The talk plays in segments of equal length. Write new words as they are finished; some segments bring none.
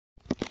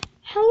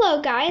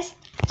Hello guys,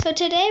 so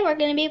today we're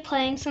going to be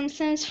playing some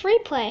Sims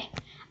Freeplay.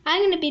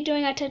 I'm going to be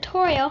doing a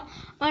tutorial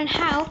on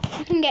how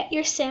you can get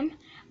your Sim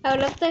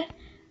out of the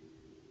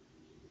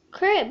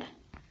crib.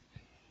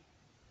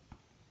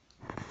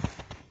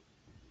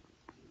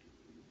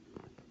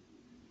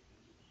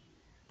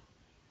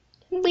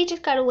 We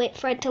just got to wait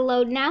for it to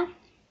load now.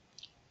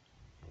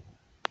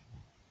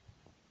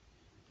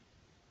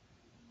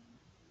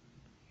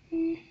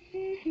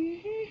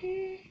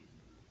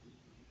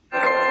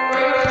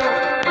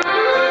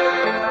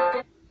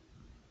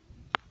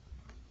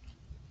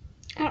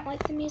 I don't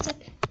like the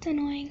music, it's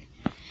annoying.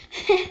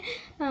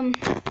 I'm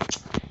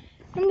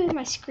gonna move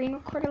my screen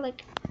recorder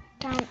like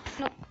down,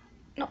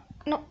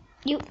 no,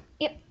 you,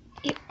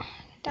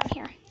 down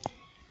here.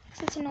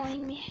 So it's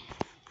annoying me.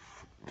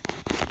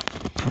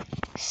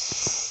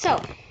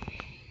 So,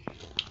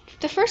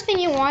 the first thing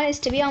you want is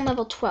to be on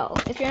level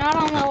 12. If you're not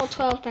on level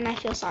 12, then I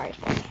feel sorry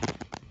for you.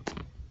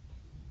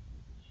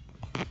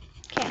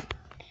 Okay,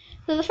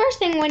 so the first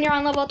thing when you're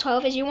on level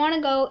 12 is you want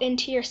to go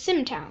into your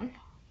Sim town.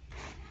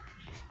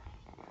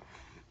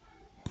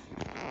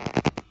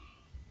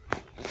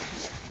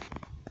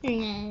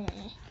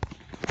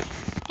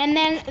 And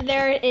then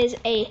there is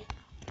a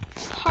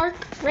park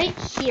right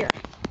here.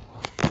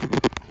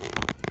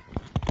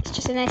 It's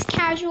just a nice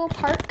casual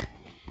park.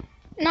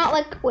 Not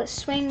like with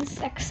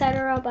swings,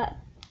 etc., but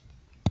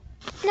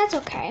that's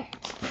okay.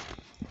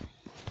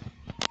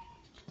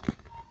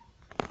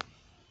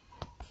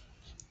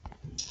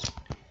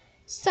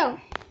 So,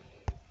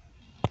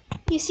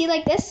 you see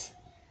like this?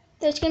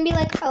 There's going to be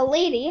like a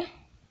lady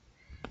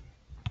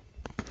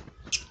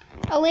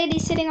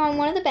sitting on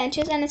one of the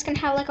benches, and it's going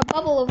to have like a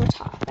bubble over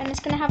top, and it's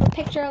going to have a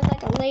picture of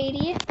like a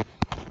lady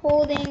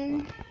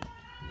holding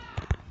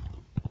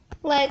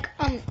like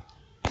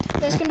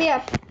there's going to be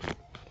a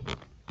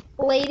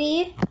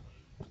lady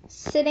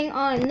sitting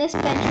on this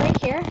bench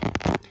right here,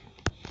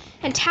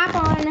 and tap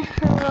on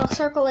her little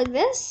circle like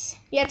this.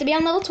 You have to be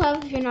on level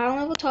 12. If you're not on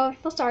level 12, I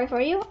feel sorry for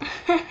you.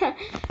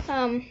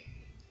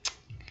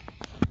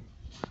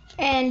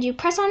 And you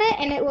press on it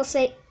and it will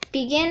say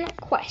begin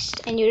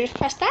quest, and you just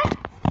press that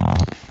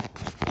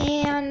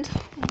and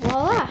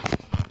voila.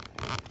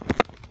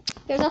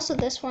 There's also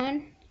this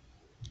one.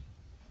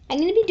 I'm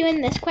going to be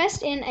doing this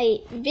quest in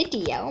a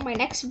video. My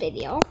next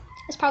video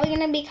is probably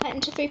going to be cut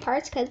into 3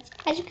 parts because,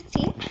 as you can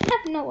see, I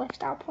have no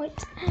lifestyle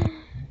points,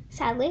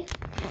 sadly.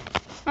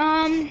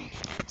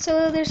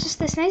 So there's just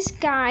this nice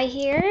guy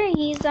here.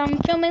 He's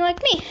filming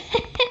like me.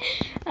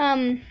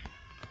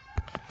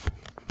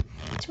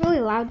 It's really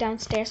loud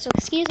downstairs, so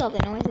excuse all the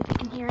noise if you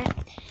can hear it.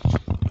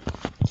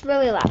 It's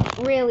really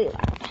loud, really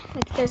loud.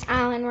 Like there's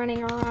Alan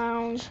running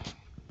around.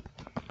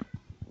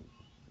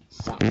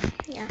 So,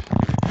 yeah.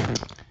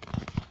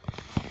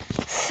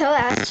 So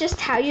that's just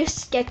how you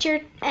get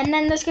your, and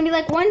then there's going to be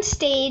like one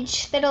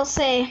stage that'll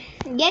say,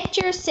 get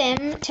your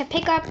Sim to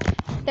pick up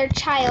their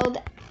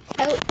child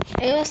out.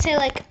 It will say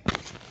like,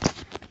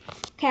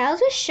 okay, I'll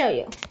just show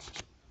you.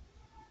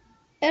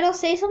 It'll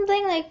say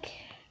something like,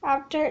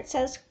 after it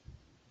says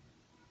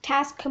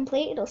task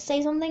complete, it'll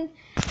say something.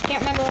 I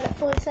can't remember what it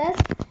fully says.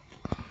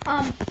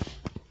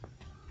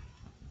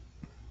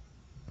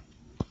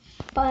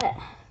 But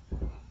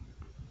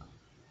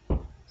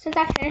since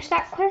I finished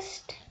that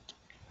quest,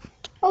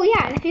 oh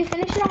yeah, and if you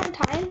finish it on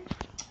time,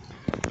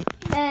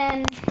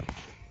 then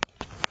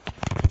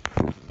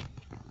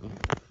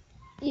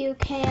you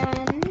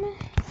can,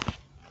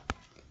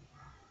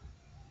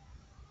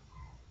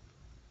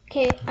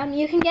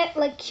 you can get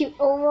like cute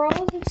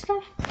overalls and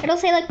stuff. It'll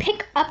say like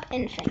pick up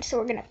infant, so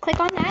we're gonna click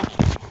on that.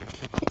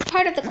 It's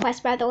part of the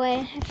quest, by the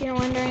way, if you're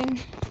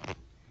wondering.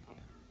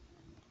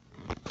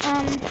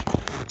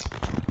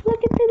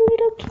 Look at the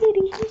little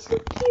kitty, he's so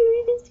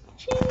cute, isn't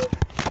she?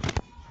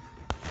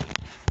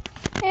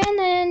 And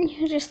then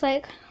you just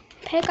like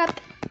pick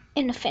up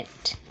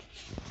infant.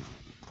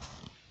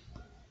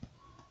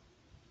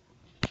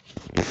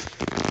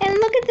 And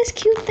look at this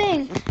cute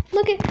thing.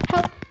 Look at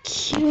how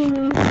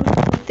cute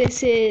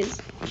this is.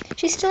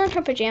 She's still in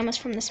her pajamas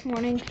from this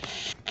morning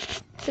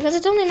because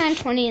it's only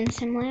 9:20 in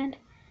Simland.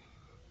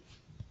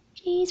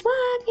 She's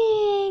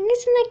walking.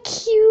 Isn't that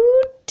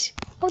cute?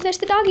 Oh, there's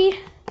the doggy.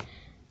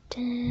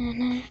 There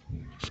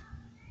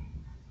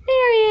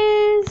he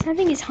is. I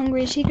think he's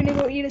hungry. Is he gonna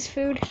go eat his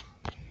food?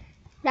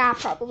 Yeah,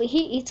 probably. He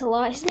eats a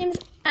lot. His name is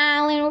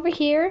Alan over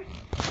here.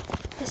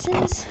 This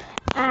is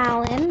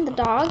Alan. The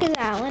dog is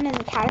Alan, and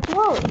the cat is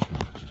Wally.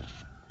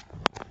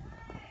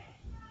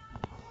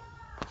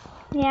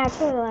 Yeah, it's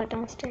really loud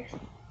downstairs.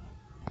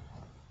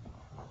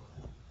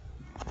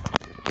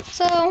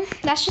 So,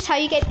 that's just how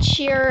you get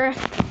your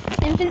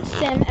infant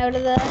Sim out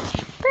of the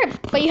crib.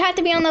 But you have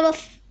to be on level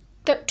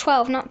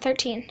 12, not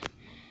 13.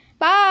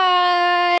 Bye!